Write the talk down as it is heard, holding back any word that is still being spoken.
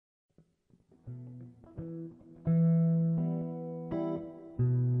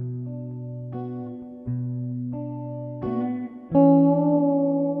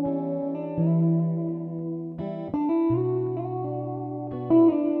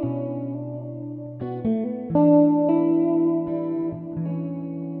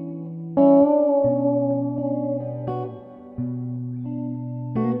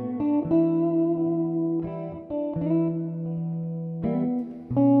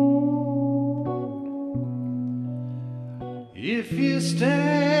If you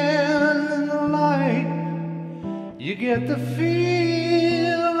stand in the light, you get the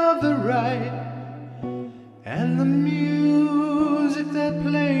feel of the right, and the music that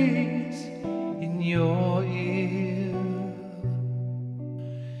plays in your ear.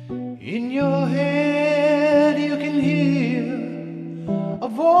 In your head you can hear a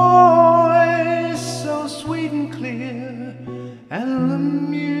voice so sweet and clear, and the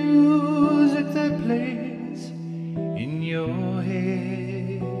music that plays in your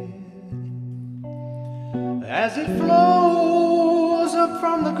head, as it flows up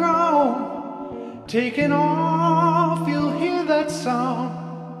from the ground, taking off, you'll hear that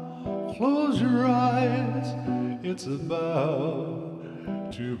sound. Close your eyes, it's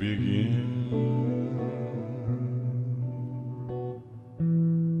about to begin.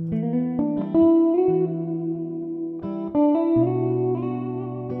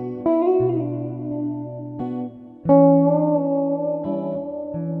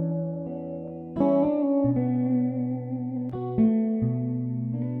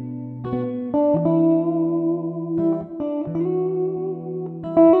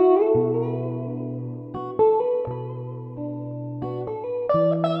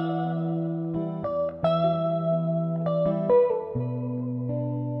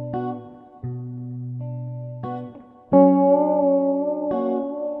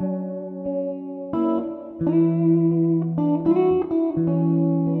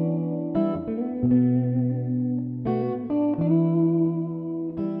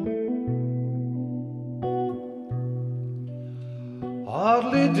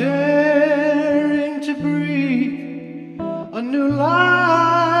 Hardly daring to breathe a new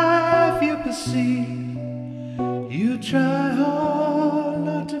life you perceive, you try hard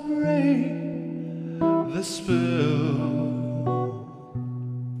not to break the spell,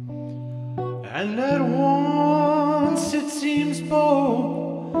 and at once it seems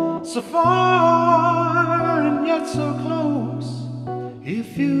both so far and yet so close.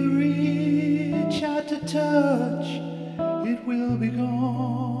 If you reach out to touch, it will be gone.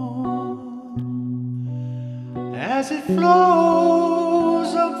 As it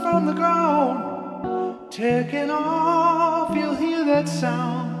flows up from the ground, taking off, you'll hear that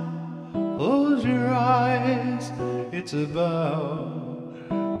sound. Close your eyes, it's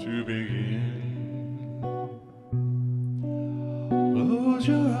about to begin. Close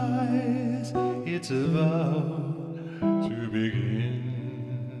your eyes, it's about to begin.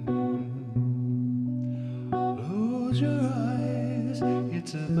 Close your eyes,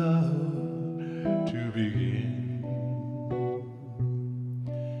 it's about to begin.